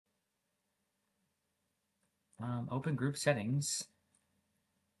Open group settings.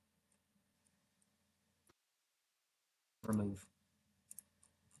 Remove.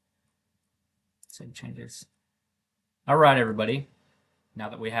 Save changes. All right, everybody. Now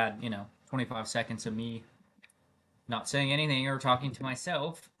that we had, 25 seconds of me not saying anything or talking to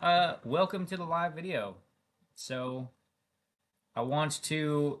myself, welcome to the live video. So I want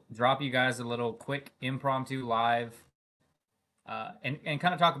to drop you guys a little quick impromptu live and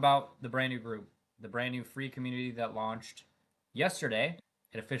kind of talk about the brand new group, the brand new free community that launched yesterday.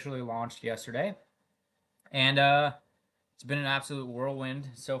 It officially launched yesterday. And it's been an absolute whirlwind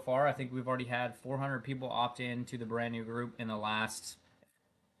so far. I think we've already had 400 people opt in to the brand new group in the last,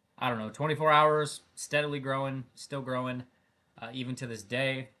 24 hours. Steadily growing, still growing, even to this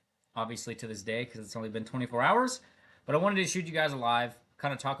day. Obviously, to this day, because it's only been 24 hours. But I wanted to shoot you guys a live,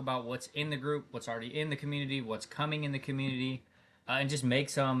 kind of talk about what's in the group, what's already in the community, what's coming in the community, and just make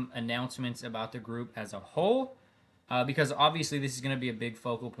some announcements about the group as a whole. Because obviously, this is going to be a big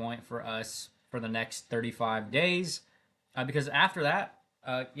focal point for us for the next 35 days. Because after that,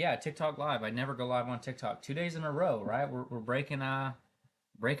 TikTok live. I never go live on TikTok 2 days in a row, right? We're breaking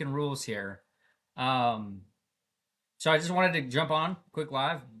rules here. So I just wanted to jump on quick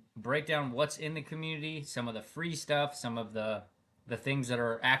live, break down what's in the community, some of the free stuff, some of the things that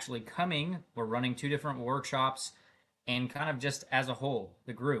are actually coming. We're running 2 different workshops, and kind of just as a whole,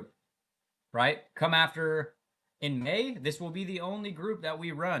 the group, right? Come after in May, this will be the only group that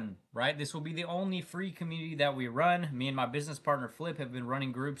we run, right? This will be the only free community that we run. Me and my business partner Flip have been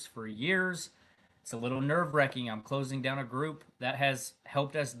running groups for years. It's a little nerve-wracking. I'm closing down a group that has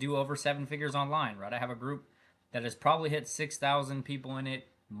helped us do over 7 figures online, right? I have a group that has probably hit 6,000 people in it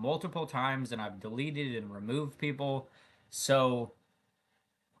multiple times, and I've deleted and removed people. So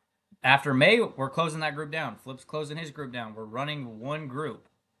after May, we're closing that group down. Flip's closing his group down. We're running one group.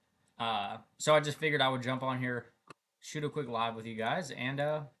 So I just figured I would jump on here, shoot a quick live with you guys, and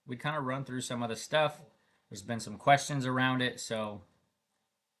we kind of run through some of the stuff. There's been some questions around it, so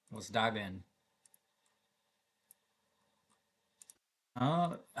let's dive in.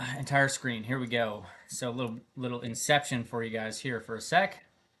 Entire screen. Here we go. So a little inception for you guys here for a sec.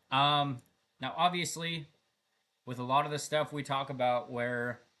 Now obviously, with a lot of the stuff we talk about,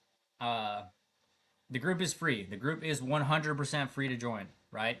 where the group is free. The group is 100% free to join,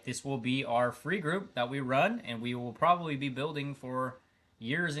 right? This will be our free group that we run, and we will probably be building for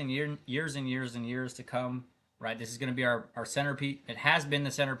years and years and years and years to come, right? This is going to be our centerpiece. It has been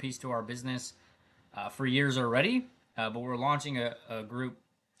the centerpiece to our business for years already, but we're launching a group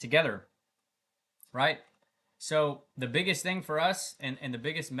together, right? So the biggest thing for us, and the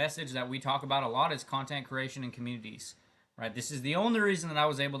biggest message that we talk about a lot, is content creation and communities, right? This is the only reason that I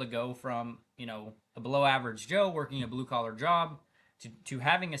was able to go from, a below average Joe working a blue collar job to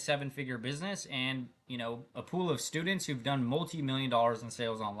having a 7-figure business, and, a pool of students who've done multi-million dollars in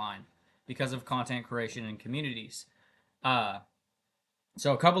sales online because of content creation and communities.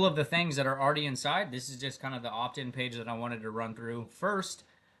 So a couple of the things that are already inside, this is just kind of the opt-in page that I wanted to run through. First,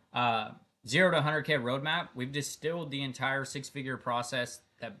 0 to 100K roadmap. We've distilled the entire 6-figure process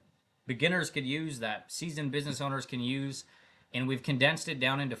that beginners could use, that seasoned business owners can use, and we've condensed it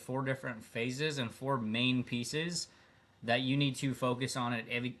down into 4 different phases and 4 main pieces that you need to focus on at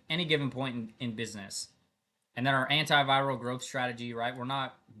any given point in business. And then our antiviral growth strategy, right? We're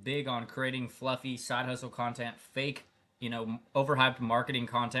not big on creating fluffy side hustle content, fake, overhyped marketing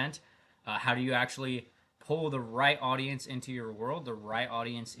content. How do you actually pull the right audience into your world, the right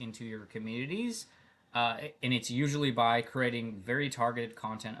audience into your communities? And it's usually by creating very targeted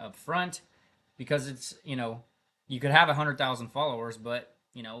content up front, because it's, you could have 100,000 followers, but,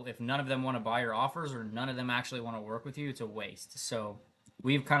 if none of them want to buy your offers or none of them actually want to work with you, it's a waste. So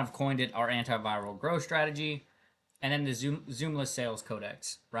we've kind of coined it our antiviral growth strategy. And then the Zoomless sales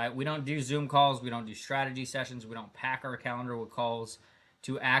codex, right? We don't do Zoom calls. We don't do strategy sessions. We don't pack our calendar with calls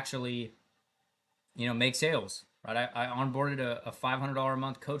to actually, make sales, right? I onboarded a $500 a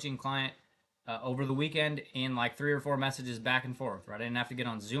month coaching client over the weekend in like 3 or 4 messages back and forth, right? I didn't have to get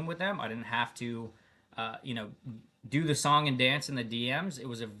on Zoom with them. I didn't have to, do the song and dance in the DMs. It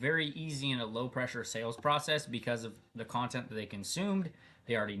was a very easy and a low pressure sales process because of the content that they consumed.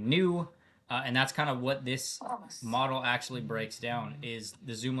 They already knew. And that's kind of what this model actually breaks down, is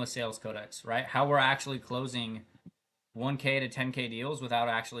the Zoomless sales codex, right? How we're actually closing 1K to 10K deals without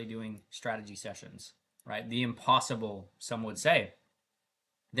actually doing strategy sessions, right? The impossible, some would say.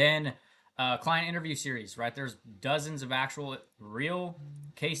 Then client interview series, right? There's dozens of actual real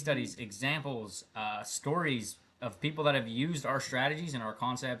case studies, examples, stories of people that have used our strategies and our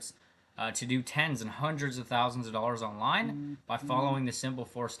concepts to do tens and hundreds of thousands of dollars online by following the simple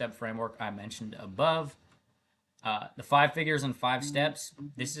 4-step framework I mentioned above. The 5 figures in 5 steps.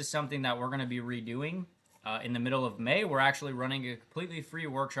 This is something that we're going to be redoing in the middle of May. We're actually running a completely free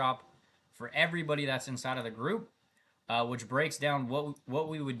workshop for everybody that's inside of the group, which breaks down what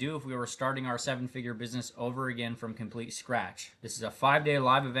we would do if we were starting our 7-figure business over again from complete scratch. This is a 5-day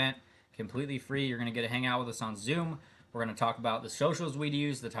live event, completely free. You're going to get to hang out with us on Zoom. We're going to talk about the socials we'd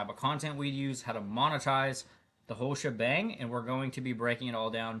use, the type of content we'd use, how to monetize, the whole shebang, and we're going to be breaking it all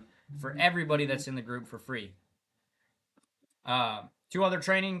down for everybody that's in the group for free. 2 other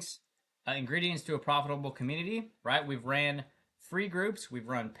trainings, ingredients to a profitable community, right? We've ran free groups, we've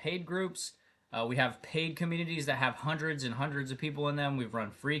run paid groups. We have paid communities that have hundreds and hundreds of people in them. We've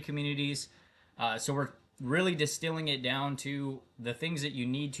run free communities. So we're really distilling it down to the things that you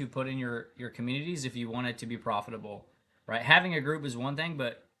need to put in your communities if you want it to be profitable, right? Having a group is one thing,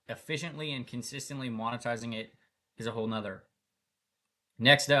 but efficiently and consistently monetizing it is a whole nother.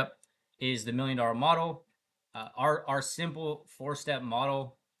 Next up is the $1 million model. Our simple 4-step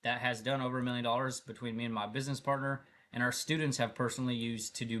model that has done over $1 million between me and my business partner, and our students have personally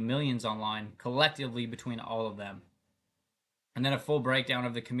used to do millions online collectively between all of them. And then a full breakdown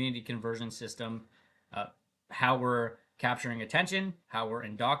of the community conversion system, how we're capturing attention, how we're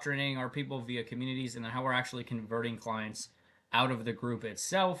indoctrinating our people via communities, and then how we're actually converting clients out of the group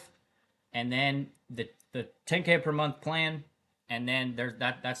itself. And then the 10K per month plan. And then there's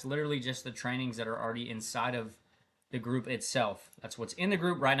that's literally just the trainings that are already inside of the group itself. That's what's in the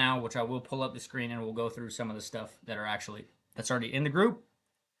group right now, which I will pull up the screen and we'll go through some of the stuff that's already in the group.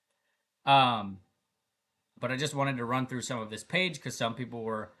 But I just wanted to run through some of this page because some people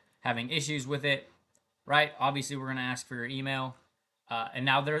were having issues with it, right? Obviously, we're going to ask for your email. And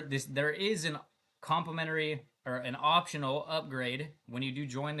now there is an complimentary or an optional upgrade when you do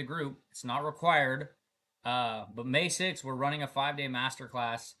join the group. It's not required. But May 6th, we're running a 5-day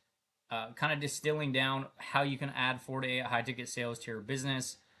masterclass, kind of distilling down how you can add 4 to 8 high ticket sales to your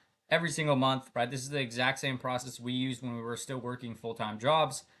business every single month, right? This is the exact same process we used when we were still working full-time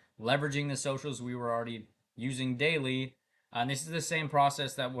jobs, leveraging the socials we were already using daily. And this is the same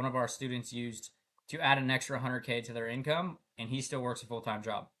process that one of our students used to add an extra 100K to their income. And he still works a full-time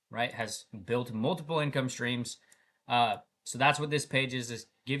job, right? Has built multiple income streams. So that's what this page is. This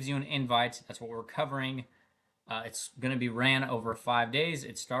gives you an invite. That's what we're covering. It's going to be ran over 5 days.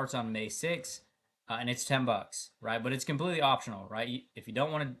 It starts on May 6th, and it's $10, right? But it's completely optional, right? If you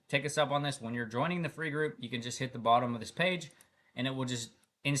don't want to take us up on this, when you're joining the free group, you can just hit the bottom of this page, and it will just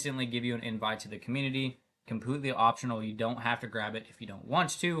instantly give you an invite to the community. Completely optional. You don't have to grab it if you don't want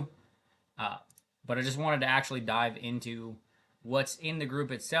to. But I just wanted to actually dive into what's in the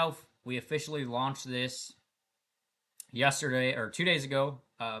group itself. We officially launched this yesterday or 2 days ago,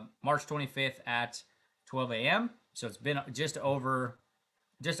 March 25th at 12 a.m. So it's been just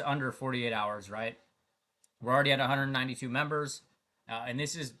under 48 hours, right? We're already at 192 members. And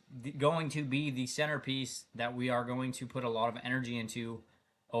this is going to be the centerpiece that we are going to put a lot of energy into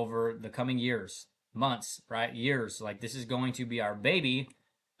over the coming years, months, right? Years. Like this is going to be our baby.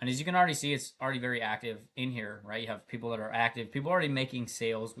 And as you can already see, it's already very active in here, right? You have people that are active, people already making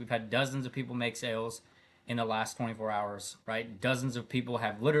sales. We've had dozens of people make sales in the last 24 hours, right? Dozens of people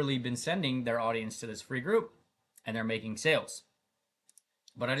have literally been sending their audience to this free group and they're making sales.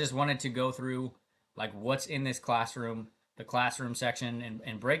 But I just wanted to go through like what's in this classroom, the classroom section,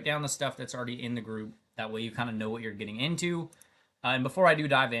 and break down the stuff that's already in the group. That way you kind of know what you're getting into. And before I do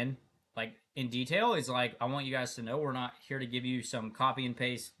dive in, like in detail, is like I want you guys to know we're not here to give you some copy and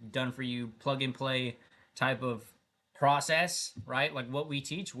paste, done for you, plug and play type of process, right? Like what we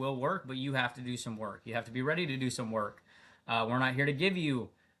teach will work, but you have to do some work. You have to be ready to do some work. We're not here to give you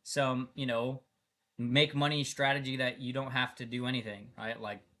some, make money strategy that you don't have to do anything, right?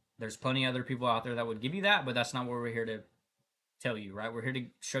 Like there's plenty of other people out there that would give you that, but that's not what we're here to tell you, right? We're here to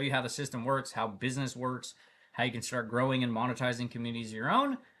show you how the system works, how business works, how you can start growing and monetizing communities of your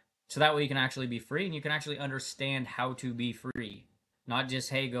own. So that way you can actually be free and you can actually understand how to be free. Not just,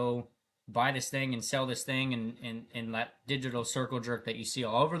 hey, go buy this thing and sell this thing and that digital circle jerk that you see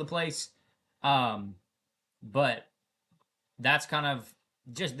all over the place. But that's kind of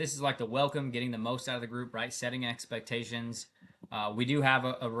just, this is like the welcome, getting the most out of the group, right? Setting expectations. We do have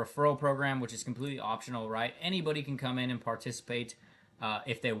a referral program, which is completely optional, right? Anybody can come in and participate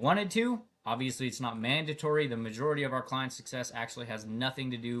if they wanted to. Obviously, it's not mandatory. The majority of our client success actually has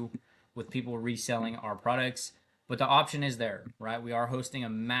nothing to do with people reselling our products, but the option is there, right? We are hosting a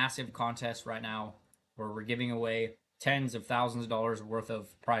massive contest right now where we're giving away tens of thousands of dollars worth of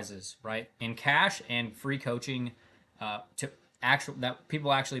prizes, right? In cash and free coaching that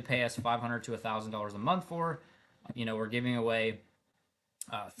people actually pay us $500 to $1,000 a month for. We're giving away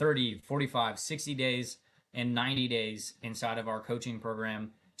 30, 45, 60 days in 90 days inside of our coaching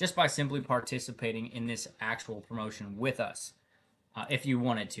program just by simply participating in this actual promotion with us if you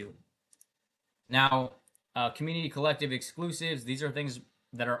wanted to. Now, community collective exclusives, these are things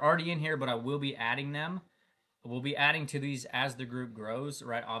that are already in here, but I will be adding them. We'll be adding to these as the group grows,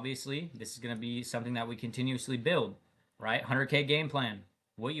 right? Obviously, this is going to be something that we continuously build, right? 100K game plan,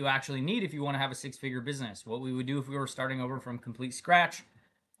 what you actually need if you want to have a six-figure business, what we would do if we were starting over from complete scratch,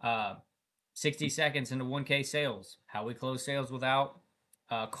 60 seconds into 1K sales, how we close sales without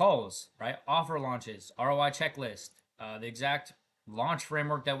calls, right? Offer launches, ROI checklist, the exact launch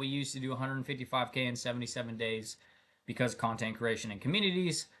framework that we use to do 155K in 77 days because content creation and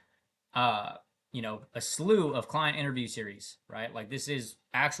communities, a slew of client interview series, right? Like this is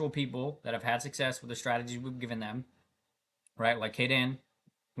actual people that have had success with the strategies we've given them, right? Like Kaden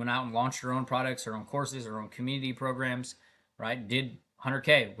went out and launched her own products, her own courses, her own community programs, right? Did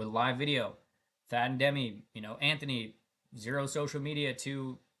 100K with live video. Thad and Demi, Anthony, zero social media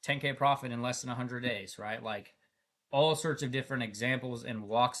to 10K profit in less than 100 days, right? Like all sorts of different examples and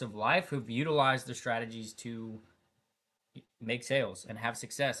walks of life who've utilized the strategies to make sales and have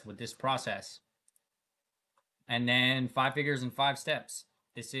success with this process. And then 5 figures in 5 steps.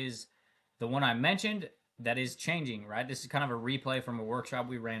 This is the one I mentioned that is changing, right? This is kind of a replay from a workshop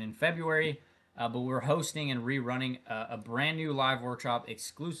we ran in February, but we're hosting and rerunning a brand new live workshop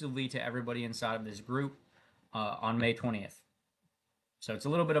exclusively to everybody inside of this group on May 20th. So it's a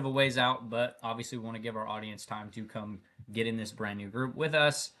little bit of a ways out, but obviously we want to give our audience time to come get in this brand new group with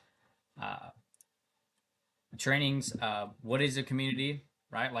us. Trainings, what is a community,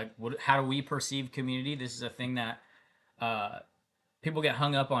 right? Like, how do we perceive community? This is a thing that people get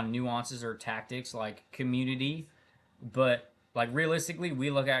hung up on nuances or tactics like community, but like realistically,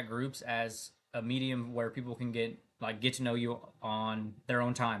 we look at groups as a medium where people can get to know you on their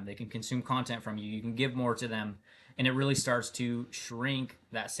own time. They can consume content from you. You can give more to them, and it really starts to shrink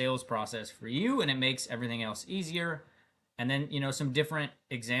that sales process for you, and it makes everything else easier. And then, some different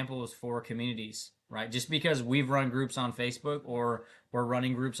examples for communities, right? Just because we've run groups on Facebook or we're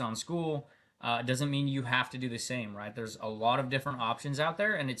running groups on school doesn't mean you have to do the same, right? There's a lot of different options out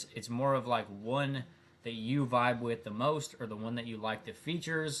there, and it's more of like one that you vibe with the most or the one that you like the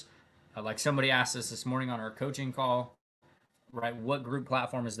features. Like somebody asked us this morning on our coaching call, right? What group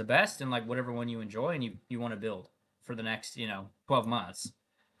platform is the best, and like whatever one you enjoy and you want to build for the next 12 months.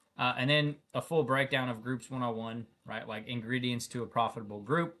 And then a full breakdown of Groups 101, right? Like ingredients to a profitable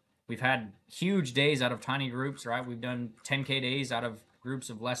group. We've had huge days out of tiny groups, right? We've done 10K days out of groups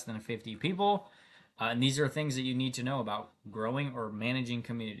of less than 50 people. And these are things that you need to know about growing or managing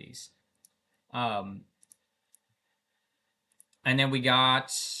communities. And then we got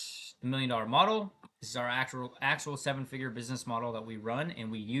the $1 million model. This is our actual 7-figure business model that we run and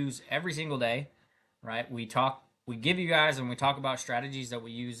we use every single day, right? We give you guys and we talk about strategies that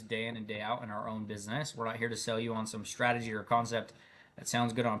we use day in and day out in our own business. We're not here to sell you on some strategy or concept that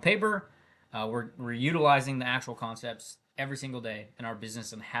sounds good on paper. We're utilizing the actual concepts every single day in our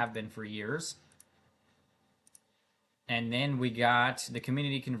business and have been for years. And then we got the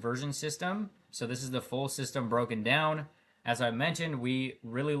community conversion system. So this is the full system broken down. As I mentioned, we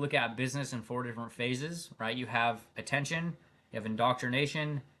really look at business in 4 different phases, right? You have attention, you have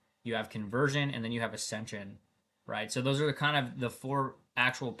indoctrination, you have conversion, and then you have ascension, right? So those are the 4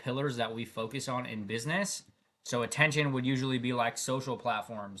 actual pillars that we focus on in business. So attention would usually be like social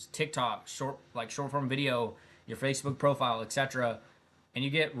platforms, TikTok, short form video, your Facebook profile, etc. And you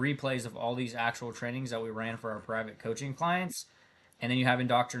get replays of all these actual trainings that we ran for our private coaching clients. And then you have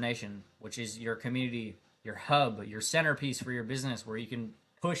indoctrination, which is your community, your hub, your centerpiece for your business, where you can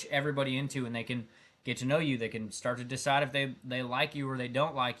push everybody into and they can get to know you. They can start to decide if they like you or they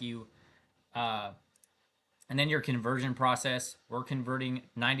don't like you. And then your conversion process, we're converting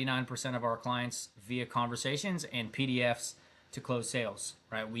 99% of our clients via conversations and PDFs to close sales,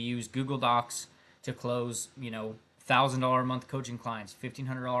 right? We use Google Docs to close, $1,000 a month coaching clients,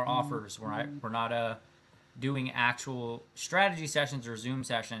 $1,500 offers. We're not doing actual strategy sessions or Zoom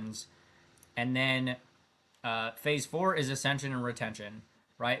sessions. And then phase 4 is ascension and retention,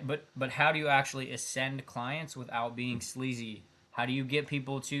 right? But how do you actually ascend clients without being sleazy? How do you get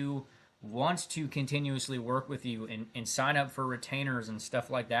people to want to continuously work with you and sign up for retainers and stuff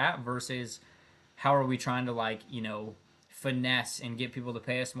like that versus how are we trying to finesse and get people to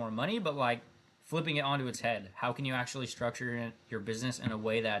pay us more money, but flipping it onto its head? How can you actually structure your business in a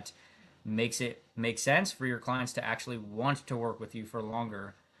way that makes it make sense for your clients to actually want to work with you for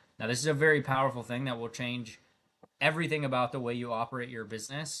longer? Now, this is a very powerful thing that will change everything about the way you operate your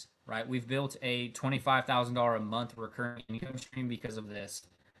business, right? We've built a $25,000 a month recurring income stream because of this.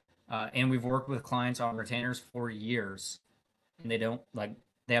 And we've worked with clients on retainers for years, and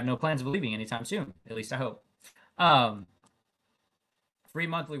they have no plans of leaving anytime soon. At least I hope. Um, Free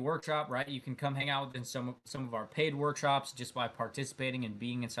monthly workshop, right? You can come hang out in some of our paid workshops just by participating and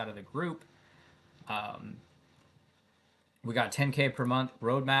being inside of the group. We got 10K per month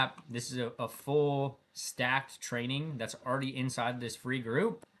roadmap. This is a full stacked training that's already inside this free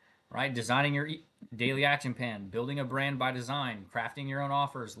group, right? Designing your daily action plan, building a brand by design, crafting your own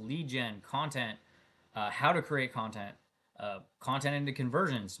offers, lead gen, content, how to create content, content into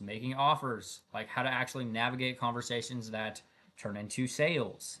conversions, making offers, like how to actually navigate conversations that turn into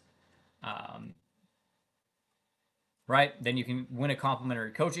sales. Right? Then you can win a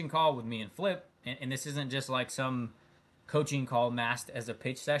complimentary coaching call with me and Flip. And this isn't just like some coaching call masked as a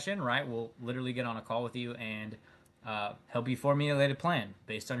pitch session, right? We'll literally get on a call with you and help you formulate a plan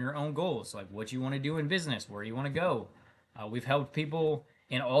based on your own goals, like what you want to do in business, where you want to go. We've helped people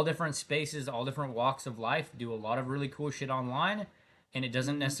in all different spaces, all different walks of life, do a lot of really cool shit online. And it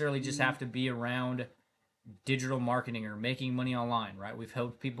doesn't necessarily just have to be around digital marketing or making money online, right? We've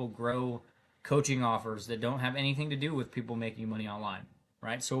helped people grow coaching offers that don't have anything to do with people making money online,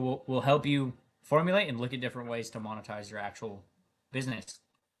 right? So we'll help you formulate and look at different ways to monetize your actual business.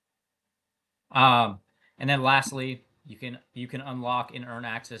 And then lastly, you can unlock and earn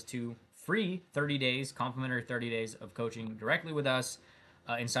access to free 30 days, complimentary 30 days of coaching directly with us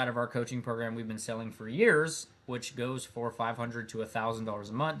inside of our coaching program we've been selling for years, which goes for $500 to $1,000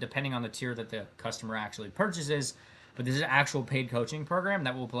 a month, depending on the tier that the customer actually purchases. But this is an actual paid coaching program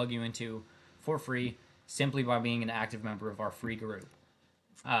that we'll plug you into for free simply by being an active member of our free group.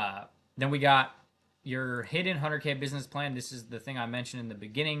 Then we got your hidden 100K business plan. This is the thing I mentioned in the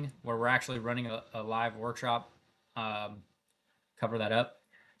beginning where we're actually running a live workshop. Cover that up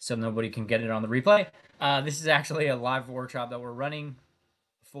so nobody can get it on the replay. This is actually a live workshop that we're running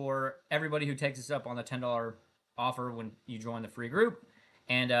for everybody who takes us up on the $10 offer when you join the free group.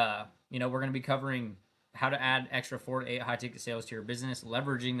 And, we're going to be covering how to add extra 4 to 8 high ticket sales to your business,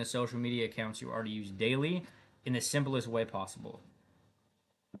 leveraging the social media accounts you already use daily in the simplest way possible.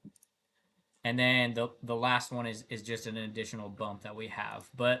 And then the last one is just an additional bump that we have.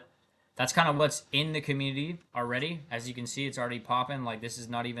 But that's kind of what's in the community already. As you can see, it's already popping. Like, this is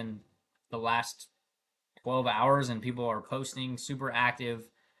not even the last 12 hours, and people are posting, super active,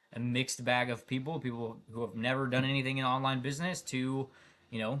 a mixed bag of people who have never done anything in online business to,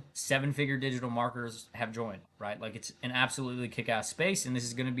 7-figure digital marketers have joined, right? Like, it's an absolutely kick-ass space, and this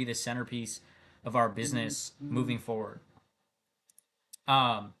is going to be the centerpiece of our business moving forward.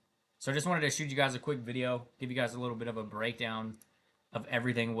 So I just wanted to shoot you guys a quick video, give you guys a little bit of a breakdown of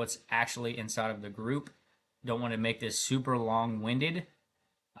everything, what's actually inside of the group. Don't want to make this super long-winded,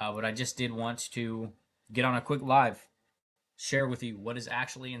 but I just did want to get on a quick live, share with you what is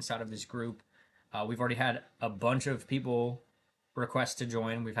actually inside of this group. We've already had a bunch of people request to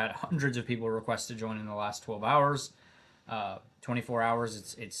join. We've had hundreds of people request to join in the last 12 hours, 24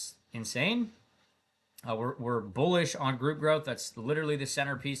 hours. It's insane. We're bullish on group growth. That's literally the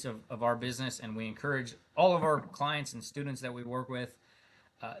centerpiece of our business, and we encourage all of our clients and students that we work with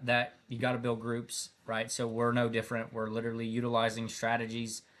that you got to build groups, right? So we're no different. We're literally utilizing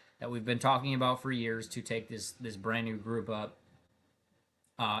strategies that we've been talking about for years to take this brand new group up.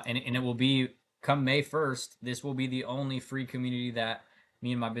 And it will be, come May 1st, this will be the only free community that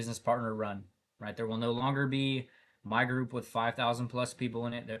me and my business partner run, right? There will no longer be my group with 5,000 plus people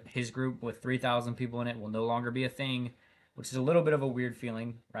in it. His group with 3,000 people in it will no longer be a thing, which is a little bit of a weird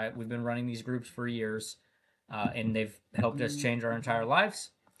feeling, right? We've been running these groups for years, and they've helped us change our entire lives.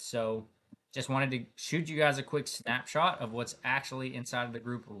 So just wanted to shoot you guys a quick snapshot of what's actually inside of the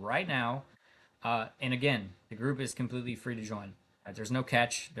group right now. And again, the group is completely free to join. Right? There's no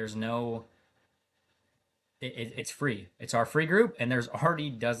catch. There's no... It's free. It's our free group, and there's already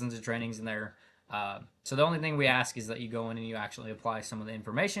dozens of trainings in there. So the only thing we ask is that you go in and you actually apply some of the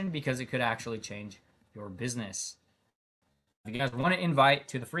information because it could actually change your business. If you guys want to invite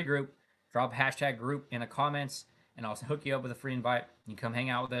to the free group, drop hashtag group in the comments and I'll hook you up with a free invite. You can come hang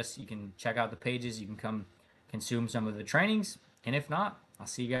out with us. You can check out the pages. You can come consume some of the trainings. And if not, I'll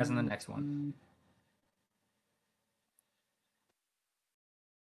see you guys in the next one.